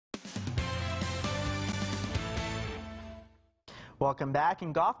Welcome back.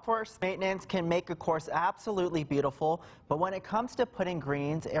 And golf course maintenance can make a course absolutely beautiful, but when it comes to putting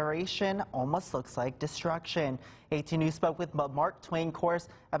greens, aeration almost looks like destruction. 18 News spoke with Mark Twain Course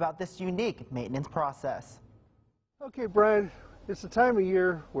about this unique maintenance process. Okay, Brian, it's the time of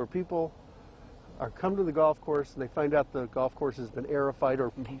year where people come to the golf course and they find out the golf course has been aerified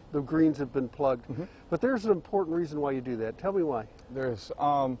or the greens have been plugged. But there's an important reason why you do that. Tell me why. There is.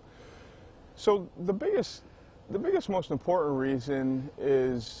 So the biggest, most important reason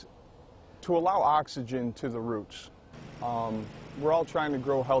is to allow oxygen to the roots. We're all trying to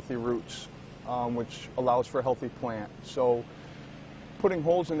grow healthy roots, which allows for a healthy plant. So putting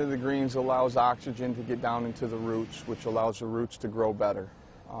holes into the greens allows oxygen to get down into the roots, which allows the roots to grow better.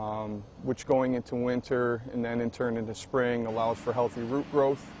 Which going into winter and then in turn into spring allows for healthy root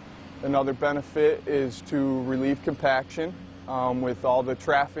growth. Another benefit is to relieve compaction with all the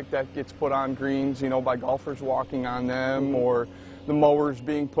traffic that gets put on greens, by golfers walking on them or the mowers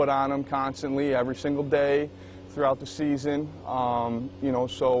being put on them constantly every single day throughout the season.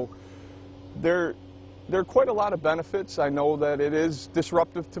 So there are quite a lot of benefits. I know that it is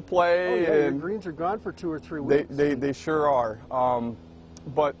disruptive to play. Oh, yeah, your greens are gone for 2 or 3 weeks. They sure are.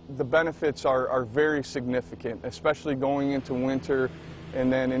 But the benefits are very significant, especially going into winter and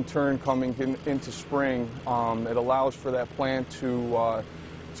then in turn coming into spring. It allows for that plant to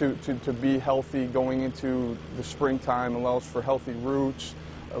be healthy going into the springtime, allows for healthy roots,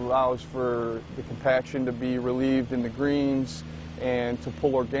 allows for the compaction to be relieved in the greens and to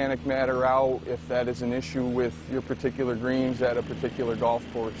pull organic matter out if that is an issue with your particular greens at a particular golf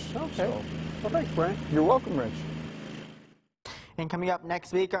course. Okay. So, well, thanks, Brian. You're welcome, Rich. And coming up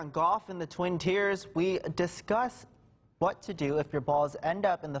next week on Golf in the Twin Tiers, we discuss what to do if your balls end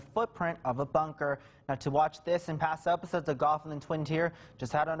up in the footprint of a bunker. Now, to watch this and past episodes of Golf in the Twin Tier,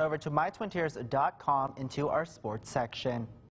 just head on over to mytwintiers.com into our sports section.